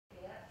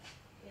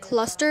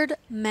clustered,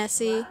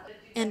 messy,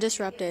 and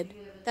disrupted.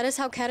 That is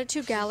how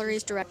Catitude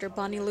Gallery's director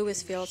Bonnie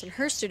Lewis feels in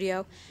her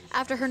studio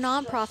after her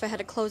nonprofit had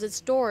to close its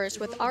doors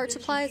with art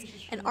supplies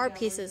and art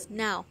pieces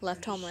now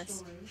left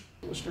homeless.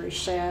 It was very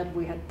sad.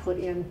 We had put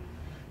in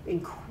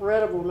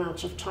incredible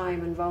amounts of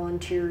time and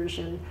volunteers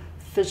and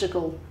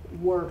physical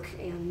work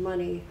and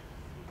money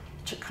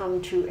to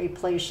come to a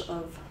place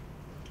of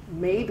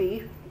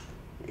maybe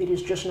it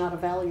is just not a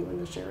value in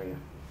this area.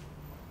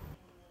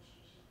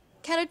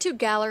 Catitude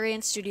Gallery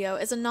and Studio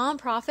is a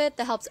nonprofit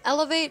that helps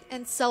elevate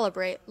and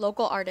celebrate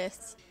local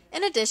artists,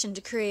 in addition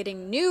to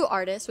creating new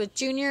artists with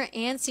junior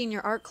and senior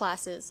art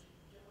classes.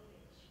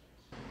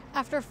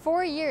 After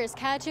 4 years,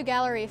 Catitude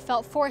Gallery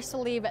felt forced to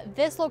leave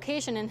this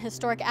location in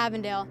historic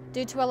Avondale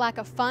due to a lack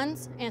of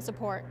funds and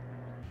support.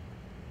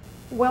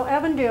 Well,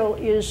 Avondale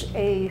is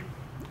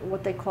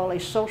what they call a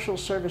social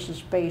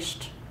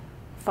services-based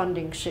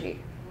funding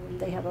city.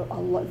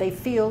 They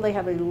feel they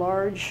have a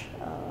large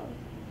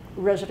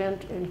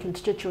resident and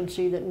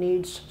constituency that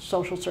needs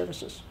social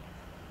services.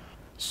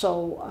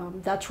 So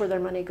that's where their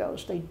money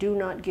goes. They do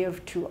not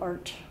give to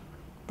art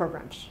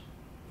programs.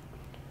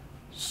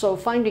 So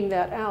finding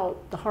that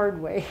out the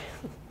hard way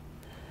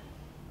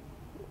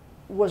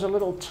was a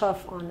little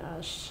tough on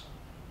us.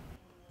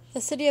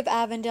 The city of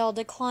Avondale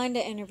declined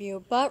to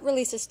interview, but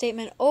released a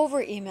statement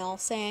over email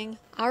saying,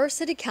 "Our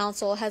city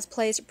council has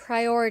placed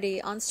priority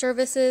on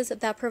services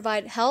that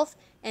provide health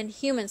and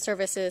human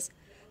services,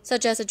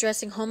 such as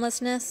addressing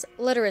homelessness,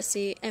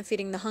 literacy, and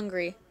feeding the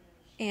hungry."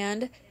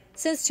 And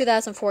since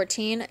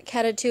 2014,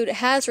 Catitude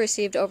has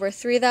received over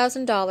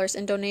 $3,000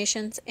 in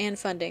donations and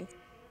funding.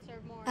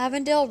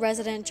 Avondale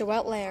resident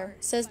Joette Lair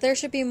says there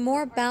should be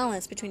more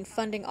balance between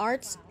funding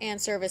arts and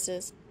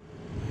services.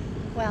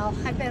 Well,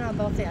 I've been on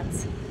both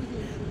ends.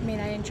 I mean,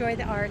 I enjoy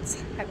the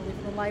arts. I believe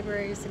in the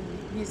libraries and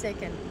music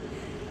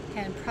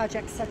and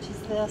projects such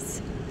as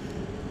this.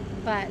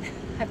 But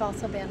I've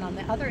also been on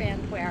the other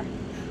end where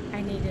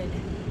I needed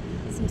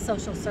some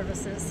social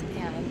services,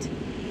 and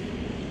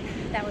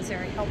that was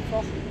very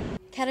helpful.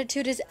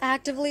 Catitude is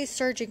actively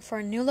searching for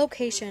a new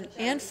location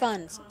and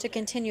funds to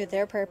continue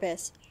their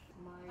purpose.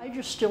 I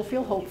just still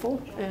feel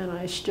hopeful, and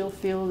I still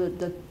feel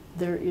that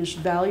there is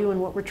value in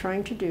what we're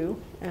trying to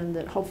do, and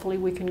that hopefully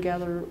we can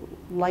gather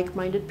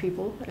like-minded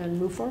people and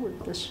move forward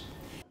with this.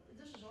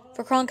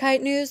 For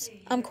Cronkite News,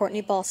 I'm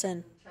Kourtney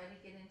Balsan.